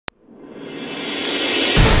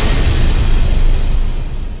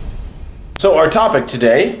So our topic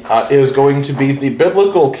today is going to be the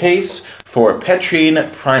biblical case for Petrine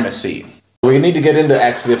primacy. We need to get into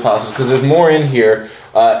Acts of the Apostles because there's more in here.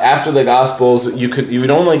 After the Gospels, you would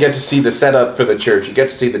only get to see the setup for the church. You get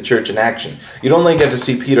to see the church in action. You'd only get to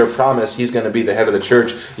see Peter promise he's going to be the head of the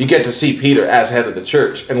church. You get to see Peter as head of the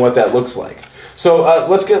church and what that looks like. So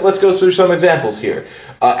let's go through some examples here.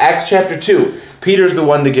 Acts chapter 2. Peter's the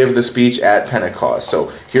one to give the speech at Pentecost.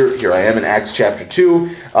 So here I am in Acts chapter 2.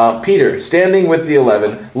 Peter, standing with the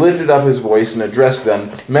 11, lifted up his voice and addressed them,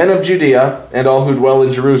 "Men of Judea and all who dwell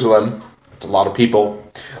in Jerusalem," it's a lot of people,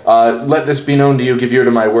 "let this be known to you, give ear to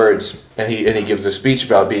my words." And he gives a speech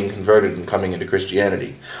about being converted and coming into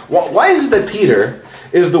Christianity. Why is it that Peter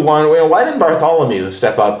is the one? Why didn't Bartholomew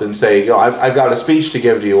step up and say, I've got a speech to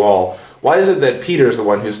give to you all? Why is it that Peter is the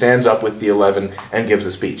one who stands up with the 11 and gives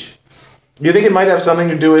a speech? You think it might have something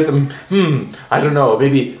to do with him? I don't know.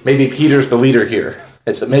 Maybe Peter's the leader here.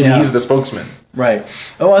 He's the spokesman. Right.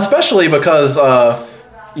 Well, especially because,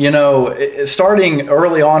 starting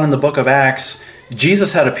early on in the book of Acts,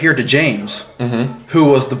 Jesus had appeared to James, who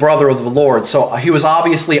was the brother of the Lord. So he was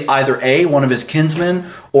obviously either A, one of his kinsmen,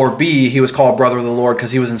 or B, he was called brother of the Lord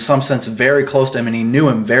because he was in some sense very close to him and he knew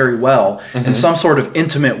him very well in some sort of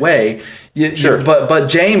intimate way. Sure. But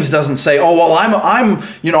James doesn't say, "Oh well, I'm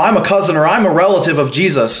a cousin or I'm a relative of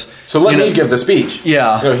Jesus." So let me give the speech.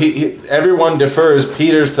 Yeah. Everyone defers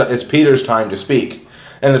it's Peter's time to speak.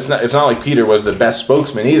 And it's not like Peter was the best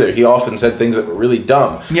spokesman either. He often said things that were really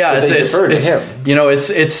dumb. Yeah, but they deferred to him.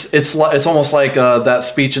 It's almost like that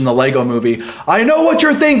speech in the Lego movie. "I know what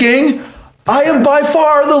you're thinking. I am by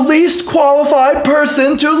far the least qualified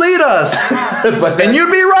person to lead us." And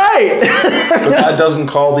you'd be right. But God doesn't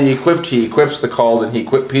call the equipped, he equips the called, and he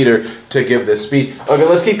equipped Peter to give this speech. Okay,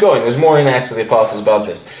 let's keep going. There's more in Acts of the Apostles about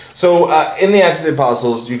this. So in the Acts of the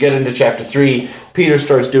Apostles, you get into chapter 3, Peter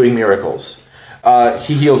starts doing miracles.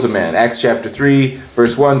 He heals a man. Acts chapter 3,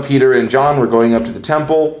 verse 1, Peter and John were going up to the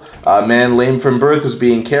temple. A man lame from birth was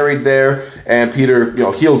being carried there, and Peter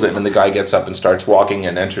heals him, and the guy gets up and starts walking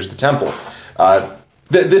and enters the temple. I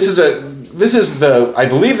believe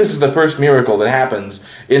this is the first miracle that happens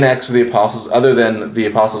in Acts of the Apostles, other than the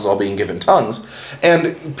apostles all being given tongues,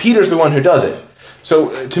 and Peter's the one who does it.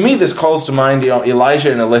 So to me, this calls to mind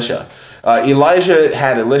Elijah and Elisha. Elijah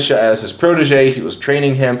had Elisha as his protege. He was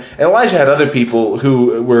training him. And Elijah had other people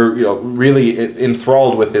who were really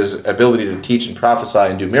enthralled with his ability to teach and prophesy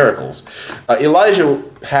and do miracles. Elijah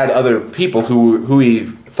had other people who he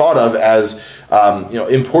thought of as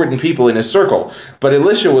important people in his circle. But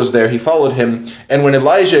Elisha was there. He followed him. And when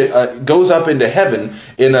Elijah goes up into heaven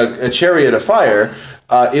in a chariot of fire,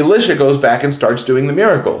 Elisha goes back and starts doing the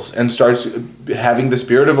miracles and starts having the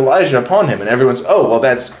spirit of Elijah upon him. And everyone's,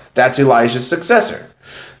 that's Elijah's successor.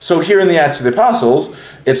 So here in the Acts of the Apostles,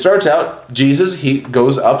 it starts out, Jesus, he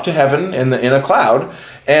goes up to heaven in a cloud,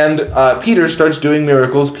 and Peter starts doing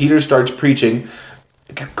miracles. Peter starts preaching.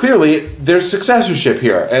 Clearly, there's successorship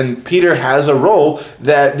here, and Peter has a role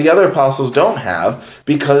that the other apostles don't have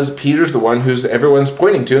because Peter's the one who's everyone's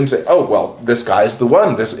pointing to and say, this guy's the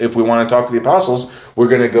one. If we want to talk to the apostles, we're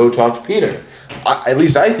going to go talk to Peter. At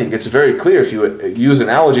least I think it's very clear if you use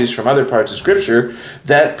analogies from other parts of Scripture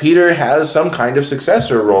that Peter has some kind of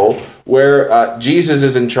successor role where Jesus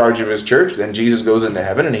is in charge of his church, then Jesus goes into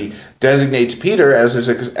heaven and he designates Peter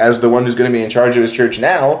as the one who's going to be in charge of his church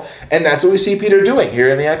now, and that's what we see Peter doing here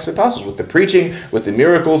in the Acts of the Apostles. With the preaching, with the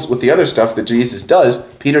miracles, with the other stuff that Jesus does,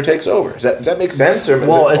 Peter takes over. Does that make sense? Or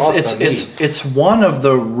it's one of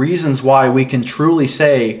the reasons why we can truly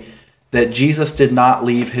say that Jesus did not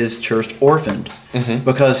leave his church orphaned,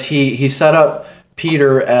 because he set up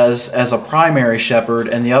Peter as a primary shepherd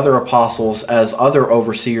and the other apostles as other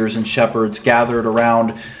overseers and shepherds gathered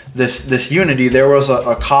around this unity. There was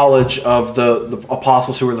a college of the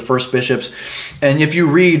apostles who were the first bishops, and if you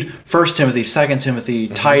read 1 Timothy, 2 Timothy,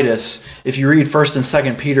 Titus, if you read 1 and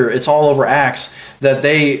 2 Peter, it's all over Acts that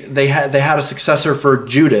they had a successor for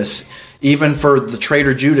Judas. Even for the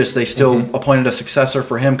traitor Judas, they still appointed a successor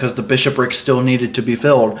for him because the bishopric still needed to be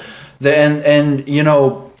filled.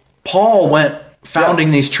 Paul went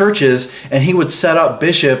founding these churches, and he would set up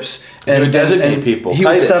bishops and designate people. He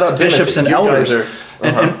would set up bishops and elders.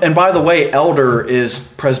 And by the way, elder is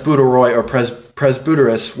presbyteroi or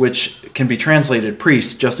presbyteros, which can be translated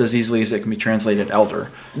priest just as easily as it can be translated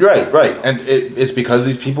elder. Right. And it's because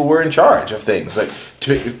these people were in charge of things.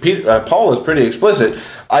 Paul is pretty explicit.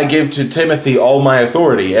 I give to Timothy all my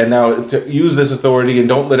authority, and now use this authority and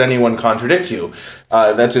don't let anyone contradict you.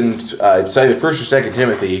 That's in, say, 1 or 2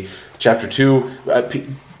 Timothy, chapter 2.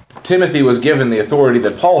 Timothy was given the authority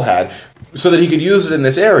that Paul had. so that he could use it in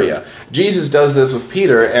this area. Jesus does this with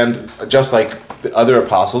Peter, and just like the other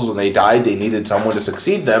apostles, when they died, they needed someone to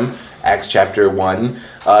succeed them. Acts chapter 1.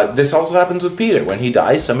 This also happens with Peter. When he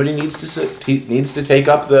dies, somebody needs to take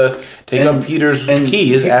up Peter's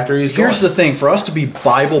keys after he's gone. Here's the thing: for us to be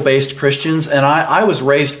Bible-based Christians, and I was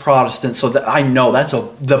raised Protestant, so that I know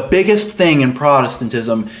the biggest thing in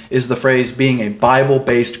Protestantism is the phrase being a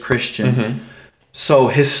Bible-based Christian. Mm-hmm. So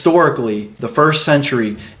historically, the first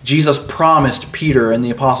century, Jesus promised Peter and the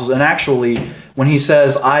apostles, and actually, when he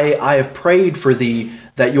says, I have prayed for thee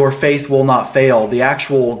that your faith will not fail, the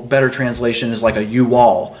actual better translation is like a you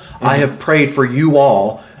all. Mm-hmm. I have prayed for you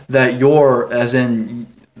all that your, as in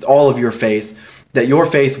all of your faith, that your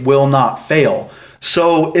faith will not fail.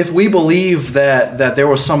 So if we believe that there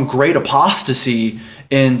was some great apostasy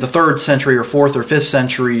in the 3rd century or 4th or 5th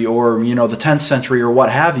century or the 10th century or what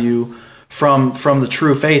have you, from the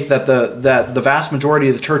true faith, that the vast majority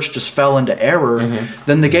of the church just fell into error, mm-hmm.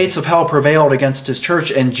 then the gates of hell prevailed against his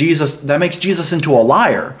church, and that makes Jesus into a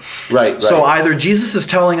liar. Right. So either Jesus is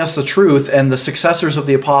telling us the truth, and the successors of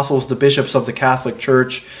the apostles, the bishops of the Catholic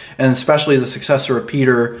Church, and especially the successor of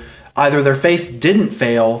Peter, either their faith didn't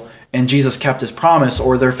fail and Jesus kept his promise,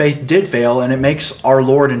 or their faith did fail and it makes our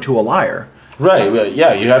Lord into a liar. Right, well,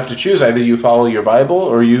 yeah, you have to choose. Either you follow your Bible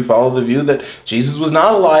or you follow the view that Jesus was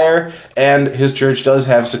not a liar, and his church does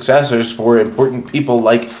have successors for important people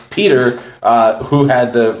like Peter, who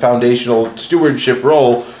had the foundational stewardship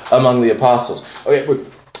role among the apostles. Okay,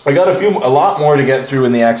 I got a lot more to get through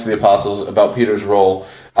in the Acts of the Apostles about Peter's role.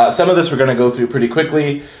 Some of this we're going to go through pretty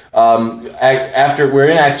quickly. After we're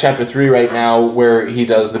in Acts chapter 3 right now, where he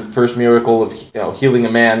does the first miracle of healing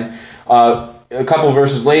a man. A couple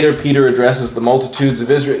verses later, Peter addresses the multitudes of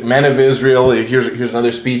Israel, men of Israel. Here's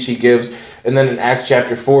another speech he gives. And then in Acts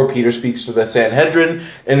chapter 4, Peter speaks to the Sanhedrin.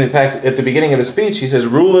 And in fact, at the beginning of his speech, he says,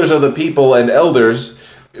 "Rulers of the people and elders,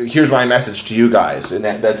 here's my message to you guys." And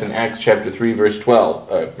that's in Acts chapter 3, verse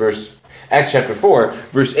 12. Acts chapter 4,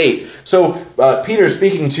 verse 8. So Peter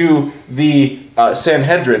speaking to the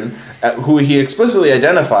Sanhedrin, who he explicitly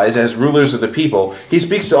identifies as rulers of the people. He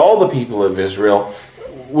speaks to all the people of Israel.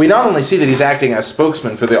 We not only see that he's acting as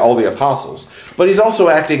spokesman for all the apostles, but he's also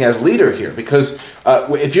acting as leader here, because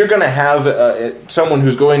if you're going to have someone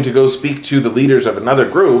who's going to go speak to the leaders of another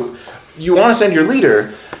group, you want to send your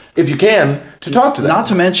leader, if you can, to talk to them. Not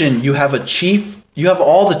to mention, you have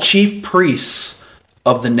all the chief priests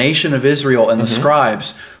of the nation of Israel and the mm-hmm.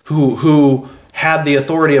 scribes who had the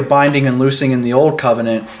authority of binding and loosing in the old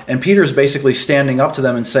covenant, and Peter's basically standing up to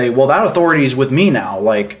them and say, well, that authority is with me now.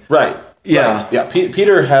 Right. Yeah. Right. Yeah.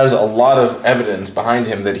 Peter has a lot of evidence behind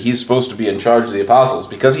him that he's supposed to be in charge of the apostles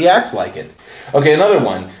because he acts like it. Okay, another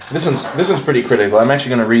one. This one's pretty critical. I'm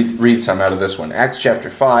actually going to read some out of this one. Acts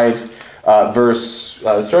chapter 5,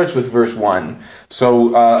 starts with verse 1.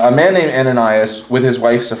 So a man named Ananias, with his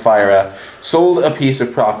wife Sapphira, sold a piece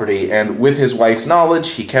of property, and with his wife's knowledge,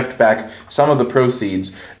 he kept back some of the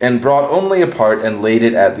proceeds and brought only a part and laid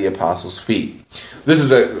it at the apostles' feet. This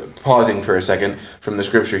is pausing for a second from the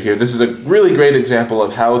scripture here. This is a really great example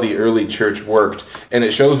of how the early church worked, and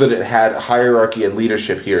it shows that it had hierarchy and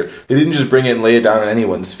leadership here. They didn't just bring it and lay it down on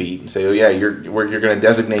anyone's feet and say, "Oh yeah, you're going to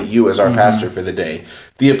designate you as our mm-hmm. pastor for the day."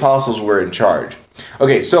 The apostles were in charge.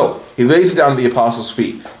 Okay, so he lays it down at the apostles'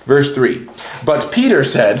 feet. Verse 3. But Peter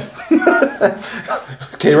said,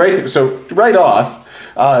 okay, right off,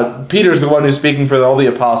 Peter's the one who's speaking for all the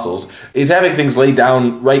apostles. He's having things laid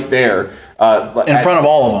down right there. In front of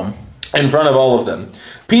all of them. In front of all of them.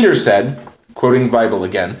 Peter said, quoting Bible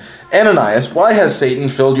again, "Ananias, why has Satan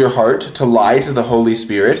filled your heart to lie to the Holy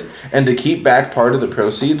Spirit and to keep back part of the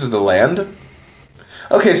proceeds of the land?"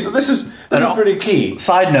 Okay, so this is pretty key.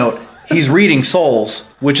 Side note, he's reading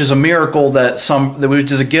souls, which is a miracle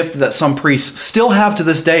which is a gift that some priests still have to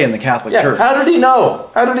this day in the Catholic Church. How did he know?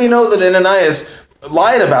 How did he know that Ananias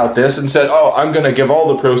lied about this and said, "Oh, I'm going to give all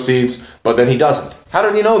the proceeds," but then he doesn't? How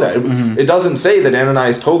did he know that? Mm-hmm. It doesn't say that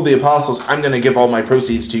Ananias told the apostles, "I'm going to give all my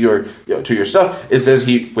proceeds to your stuff." It says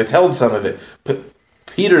he withheld some of it. But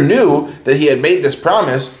Peter knew that he had made this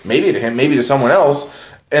promise, maybe to him, maybe to someone else,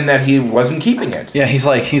 and that he wasn't keeping it. Yeah, he's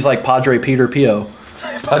like Padre Peter Pio.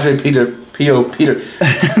 Padre Peter Pio Peter.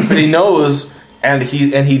 But he knows, and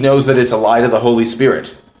he knows that it's a lie to the Holy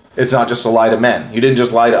Spirit. It's not just a lie to men. You didn't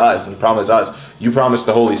just lie to us and promise us. You promised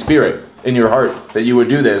the Holy Spirit in your heart that you would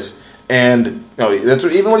do this. And that's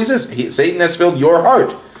even what he says. Satan has filled your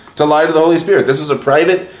heart to lie to the Holy Spirit. This is a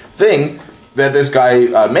private thing that this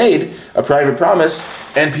guy made, a private promise.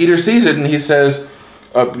 And Peter sees it and he says,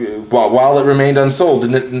 while it remained unsold,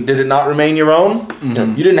 did it not remain your own?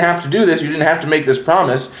 Mm-hmm. You didn't have to do this. You didn't have to make this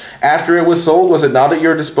promise. After it was sold, was it not at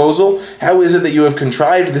your disposal? How is it that you have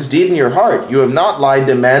contrived this deed in your heart? You have not lied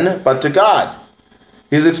to men, but to God.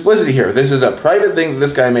 He's explicit here. This is a private thing that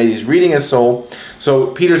this guy made. He's reading his soul. So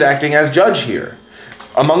Peter's acting as judge here.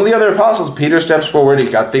 Among the other apostles, Peter steps forward.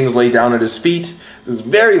 He's got things laid down at his feet. This is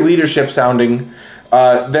very leadership sounding.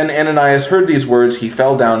 Then Ananias heard these words. He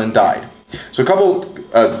fell down and died. So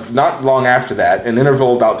not long after that, an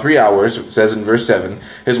interval of about 3 hours, it says in verse 7,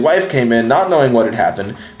 his wife came in, not knowing what had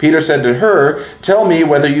happened. Peter said to her, "Tell me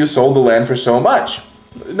whether you sold the land for so much."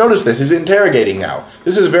 Notice this, he's interrogating now.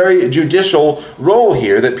 This is a very judicial role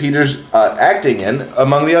here that Peter's acting in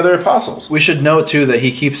among the other apostles. We should note, too, that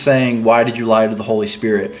he keeps saying, "Why did you lie to the Holy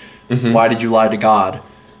Spirit? Why did you lie to God?"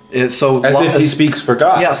 As if he speaks for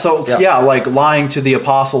God. Yeah, like lying to the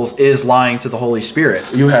apostles is lying to the Holy Spirit.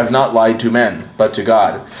 You have not lied to men, but to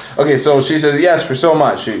God. Okay, so she says, yes, for so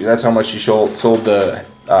much. That's how much she sold the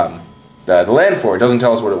land for. It doesn't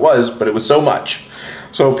tell us what it was, but it was so much.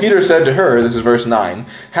 So Peter said to her, this is verse 9,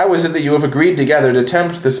 "How is it that you have agreed together to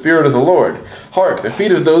tempt the Spirit of the Lord? Hark, the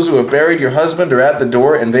feet of those who have buried your husband are at the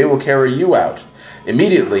door, and they will carry you out."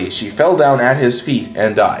 Immediately she fell down at his feet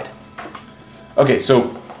and died. Okay,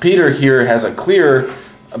 so Peter here has a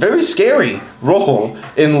very scary role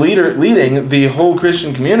in leading the whole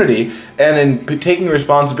Christian community and in taking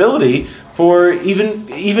responsibility for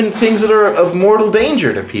even things that are of mortal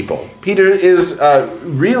danger to people. Peter is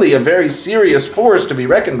really a very serious force to be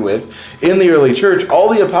reckoned with in the early church. All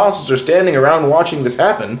the apostles are standing around watching this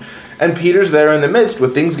happen, and Peter's there in the midst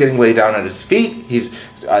with things getting laid down at his feet. He's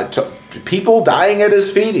people dying at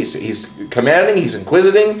his feet. He's commanding. He's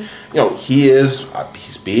inquisiting.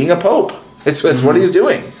 He's being a pope. It's what he's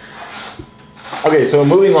doing. Okay, so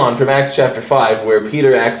moving on from Acts chapter 5, where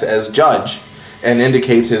Peter acts as judge and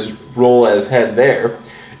indicates his role as head there.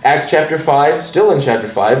 Acts chapter 5, still in chapter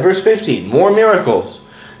 5, verse 15, more miracles.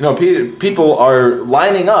 People are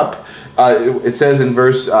lining up. It says in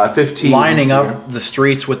verse 15. Lining up the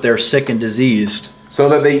streets with their sick and diseased. So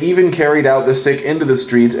that they even carried out the sick into the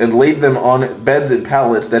streets and laid them on beds and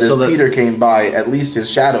pallets, that as Peter came by, at least his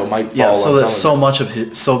shadow might fall on so that someone.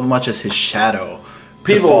 so much as his shadow.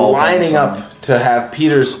 People lining up to have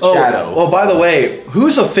Peter's shadow. Oh, by the way,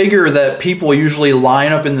 who's a figure that people usually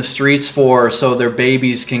line up in the streets for so their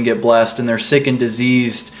babies can get blessed and their sick and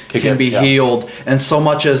diseased can be healed, and so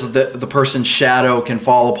much as the person's shadow can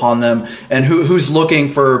fall upon them? And who's looking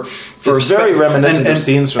for it's very reminiscent of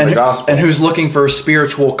scenes from the gospel. And who's looking for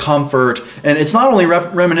spiritual comfort. And it's not only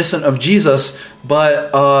reminiscent of Jesus,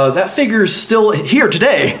 but that figure's still here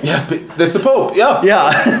today. Yeah, that's the Pope. Yeah.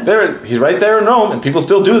 He's right there in Rome, and people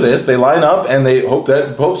still do this. They line up and they hope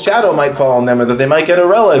that Pope's shadow might fall on them, or that they might get a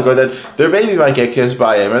relic, or that their baby might get kissed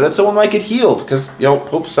by him, or that someone might get healed, because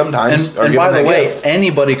popes sometimes are given by the way, gift.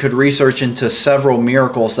 Anybody could research into several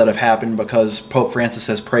miracles that have happened because Pope Francis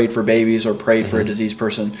has prayed for babies or prayed for a diseased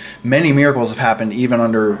person. Many miracles have happened even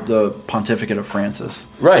under the pontificate of Francis.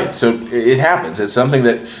 Right, so it happens. It's something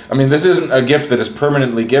that, this isn't a gift that is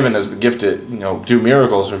permanently given as the gift to do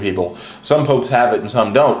miracles for people. Some popes have it and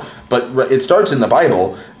some don't. But it starts in the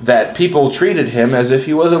Bible that people treated him as if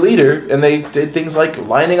he was a leader, and they did things like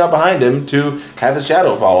lining up behind him to have his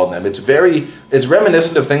shadow fall on them. It's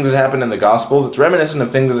reminiscent of things that happened in the Gospels. It's reminiscent of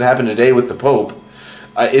things that happen today with the Pope.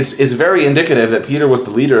 It's very indicative that Peter was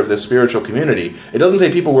the leader of this spiritual community. It doesn't say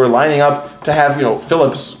people were lining up to have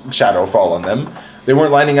Philip's shadow fall on them. They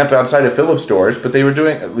weren't lining up outside of Philip's doors, but they were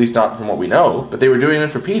doing, at least not from what we know, but they were doing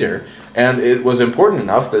it for Peter. And it was important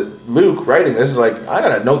enough that Luke, writing this, is like, I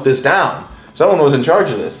gotta note this down. Someone was in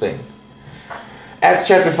charge of this thing. Acts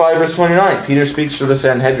chapter 5, verse 29. Peter speaks to the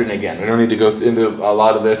Sanhedrin again. We don't need to go into a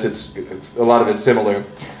lot of this. A lot of it's similar.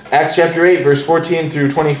 Acts chapter 8, verse 14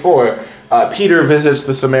 through 24. Peter visits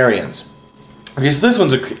the Samaritans. Okay, so this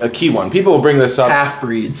one's a key one. People will bring this up.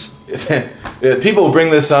 Half-breeds. People will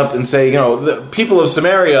bring this up and say, the people of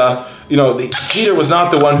Samaria, Peter was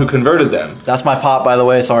not the one who converted them. That's my pot, by the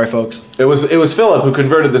way. Sorry, folks. It was Philip who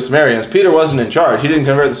converted the Samaritans. Peter wasn't in charge. He didn't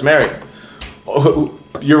convert the Samaritans.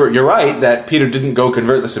 You're right that Peter didn't go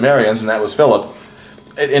convert the Samaritans, and that was Philip.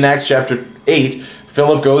 In Acts chapter 8,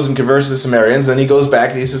 Philip goes and converts the Samaritans. Then he goes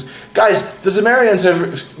back and he says, "Guys, the Samaritans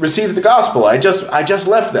have received the gospel. I just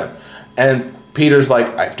left them." And Peter's like,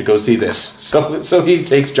 "I have to go see this." So he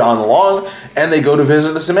takes John along, and they go to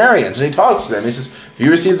visit the Samaritans, and he talks to them. He says, "Have you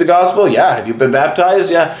received the gospel? Yeah. Have you been baptized?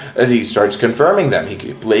 Yeah." And he starts confirming them.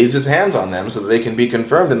 He lays his hands on them so that they can be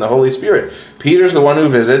confirmed in the Holy Spirit. Peter's the one who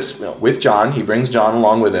visits with John. He brings John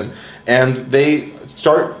along with him, and they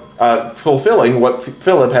start fulfilling what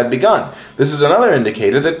Philip had begun. This is another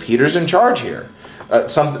indicator that Peter's in charge here.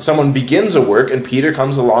 Someone begins a work and Peter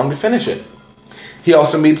comes along to finish it. He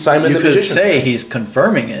also meets Simon the magician. You could say he's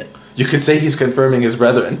confirming it. You could say he's confirming his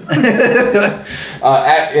brethren.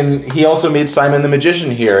 And he also meets Simon the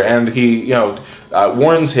magician here, and he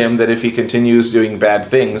warns him that if he continues doing bad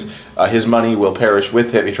things, his money will perish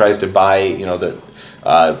with him. He tries to buy the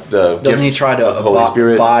Doesn't he try to Holy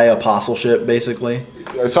Spirit. Buy apostleship, basically?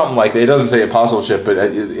 Something like that. It doesn't say apostleship, but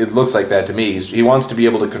it looks like that to me. He wants to be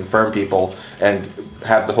able to confirm people and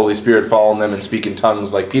have the Holy Spirit fall on them and speak in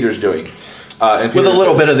tongues like Peter's doing. And Peter with a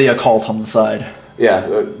little bit of the occult on the side.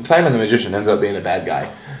 Yeah, Simon the magician ends up being a bad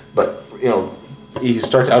guy. But, he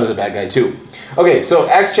starts out as a bad guy too. Okay, so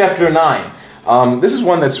Acts chapter 9. This is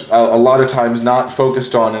one that's a lot of times not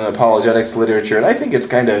focused on in apologetics literature, and I think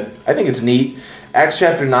it's neat. Acts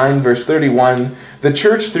chapter 9, verse 31, the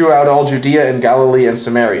church throughout all Judea and Galilee and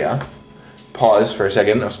Samaria. Pause for a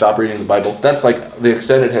second, I'll stop reading the Bible. That's like the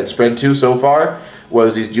extent it had spread to so far,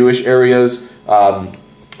 was these Jewish areas,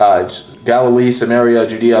 Galilee, Samaria,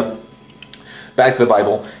 Judea. Back to the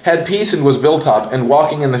Bible. Had peace and was built up, and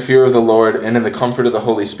walking in the fear of the Lord and in the comfort of the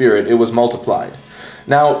Holy Spirit, it was multiplied.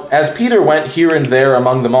 Now, as Peter went here and there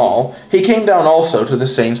among them all, he came down also to the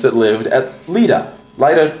saints that lived at Lydda.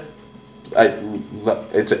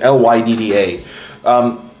 It's Lydda.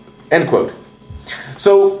 End quote.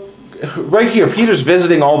 So, right here, Peter's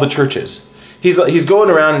visiting all the churches. He's going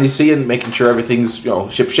around and he's seeing, making sure everything's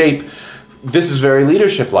ship-shape. This is very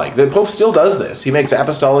leadership-like. The Pope still does this. He makes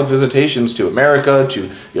apostolic visitations to America, to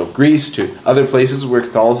Greece, to other places where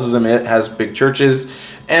Catholicism has big churches,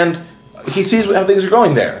 and he sees how things are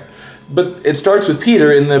going there. But it starts with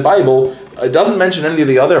Peter in the Bible. It doesn't mention any of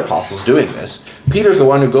the other apostles doing this. Peter's the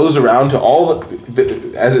one who goes around to all,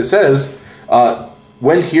 as it says,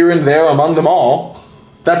 went here and there among them all.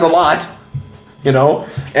 That's a lot,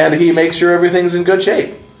 and he makes sure everything's in good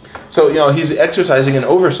shape. So, he's exercising an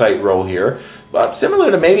oversight role here, but similar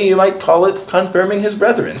to maybe you might call it confirming his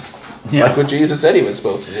brethren, like what Jesus said he was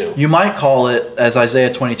supposed to do. You might call it, as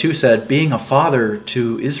Isaiah 22 said, being a father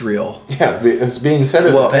to Israel. Yeah, it's being said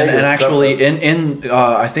as and actually, in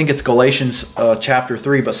I think it's Galatians chapter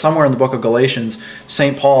 3, but somewhere in the book of Galatians,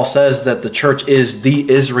 St. Paul says that the church is the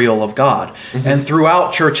Israel of God. Mm-hmm. And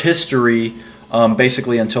throughout church history,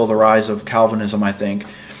 basically until the rise of Calvinism, I think,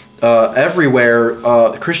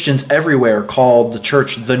 Christians everywhere called the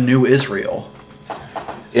church the new Israel.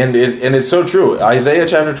 And it's so true. Isaiah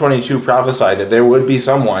chapter 22 prophesied that there would be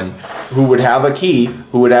someone who would have a key,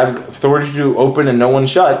 who would have authority to open and no one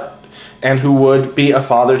shut, and who would be a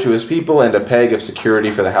father to his people and a peg of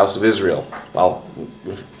security for the house of Israel. Well,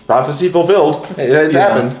 prophecy fulfilled. It's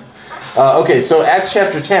happened. Okay, so Acts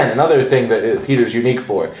chapter 10, another thing that Peter's unique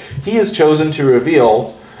for. He is chosen to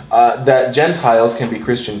reveal that Gentiles can be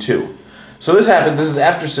Christian too. So this happened. This is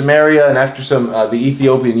after Samaria and after the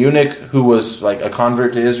Ethiopian eunuch who was like a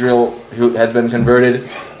convert to Israel, who had been converted.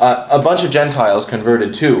 A bunch of Gentiles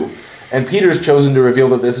converted too. And Peter's chosen to reveal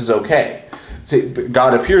that this is okay. See,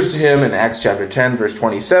 God appears to him in Acts chapter 10, verse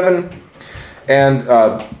 27.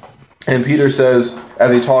 And Peter says,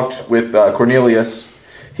 as he talked with Cornelius,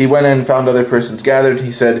 he went in and found other persons gathered.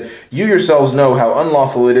 He said, "You yourselves know how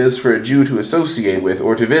unlawful it is for a Jew to associate with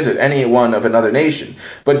or to visit any one of another nation.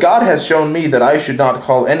 But God has shown me that I should not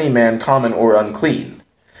call any man common or unclean."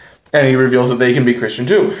 And he reveals that they can be Christian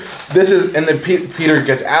too. Peter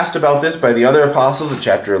gets asked about this by the other apostles in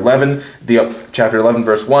chapter 11. Chapter 11,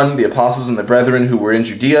 verse 1, the apostles and the brethren who were in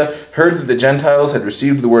Judea heard that the Gentiles had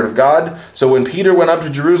received the word of God. So when Peter went up to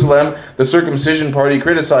Jerusalem, the circumcision party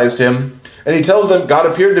criticized him. And he tells them, God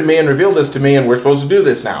appeared to me and revealed this to me, and we're supposed to do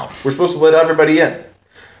this now. We're supposed to let everybody in.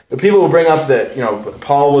 The people will bring up that,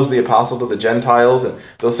 Paul was the apostle to the Gentiles, and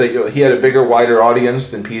they'll say he had a bigger, wider audience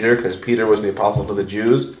than Peter, because Peter was the apostle to the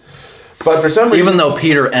Jews. But for some reason... Even though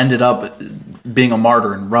Peter ended up being a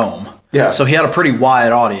martyr in Rome. Yeah. So he had a pretty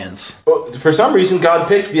wide audience. Well, for some reason, God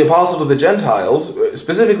picked the apostle to the Gentiles,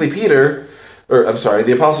 specifically Peter...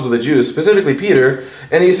 the apostle to the Jews, specifically Peter,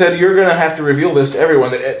 and he said, you're going to have to reveal this to everyone,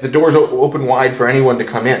 that the doors open wide for anyone to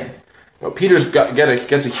come in. Peter's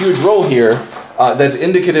gets a huge role here that's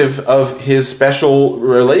indicative of his special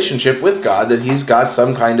relationship with God, that he's got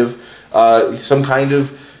some kind of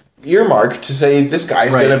earmark to say this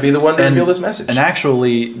guy's going to be the one to reveal this message. And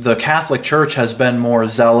actually, the Catholic Church has been more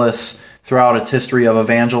zealous throughout its history of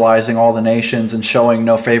evangelizing all the nations and showing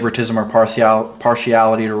no favoritism or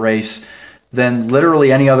partiality to race than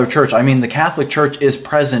literally any other church. I mean, the Catholic Church is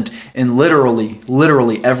present in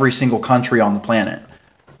literally every single country on the planet.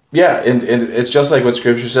 Yeah, and it's just like what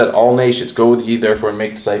Scripture said, all nations, go ye therefore and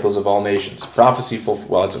make disciples of all nations. Prophecy,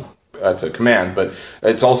 well, it's a command, but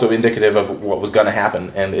it's also indicative of what was going to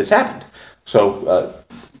happen, and it's happened. So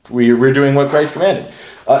we're doing what Christ commanded.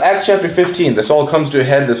 Acts chapter 15, this all comes to a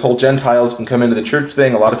head, this whole Gentiles can come into the church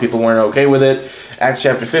thing, a lot of people weren't okay with it. Acts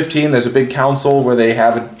chapter 15, there's a big council where they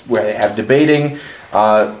have debating,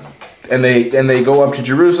 and they go up to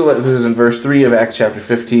Jerusalem. This is in verse 3 of Acts chapter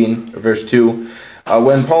 15, verse 2.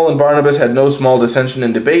 When Paul and Barnabas had no small dissension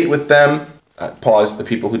and debate with them, pause, the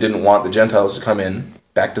people who didn't want the Gentiles to come in,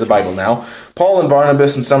 back to the Bible now. Paul and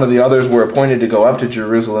Barnabas and some of the others were appointed to go up to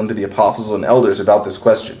Jerusalem to the apostles and elders about this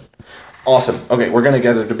question. Awesome. Okay, we're going to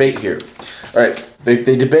get a debate here. All right, they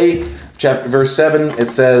debate. Verse 7,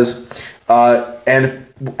 it says, and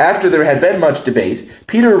after there had been much debate,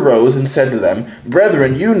 Peter arose and said to them,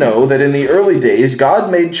 Brethren, you know that in the early days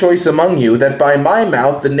God made choice among you that by my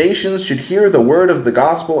mouth the nations should hear the word of the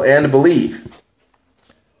gospel and believe.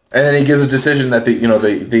 And then he gives a decision that they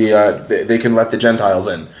can let the Gentiles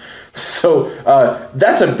in. So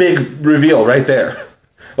that's a big reveal right there.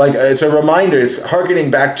 Like, it's a reminder, it's hearkening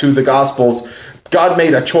back to the Gospels. God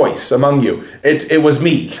made a choice among you. It was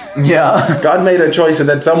me. Yeah. God made a choice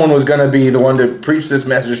that someone was going to be the one to preach this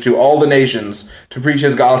message to all the nations, to preach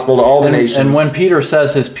his gospel to all the nations. And when Peter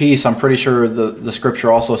says his peace, I'm pretty sure the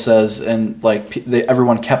scripture also says, and like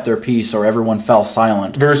everyone kept their peace or everyone fell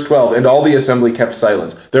silent. Verse 12, and all the assembly kept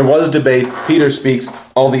silence. There was debate. Peter speaks.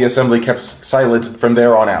 All the assembly kept silence from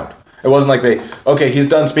there on out. It wasn't like he's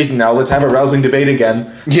done speaking now, let's have a rousing debate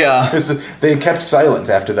again. Yeah. They kept silence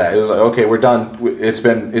after that. It was like, okay, we're done. It's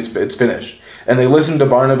finished. And they listened to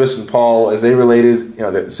Barnabas and Paul as they related,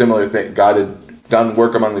 the similar thing. God had done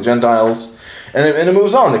work among the Gentiles. And it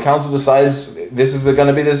moves on. The council decides this is going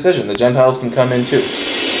to be the decision. The Gentiles can come in too.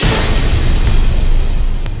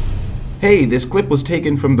 Hey, this clip was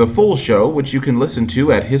taken from the full show, which you can listen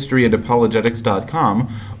to at historyandapologetics.com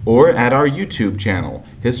or at our YouTube channel,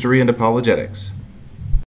 History and Apologetics.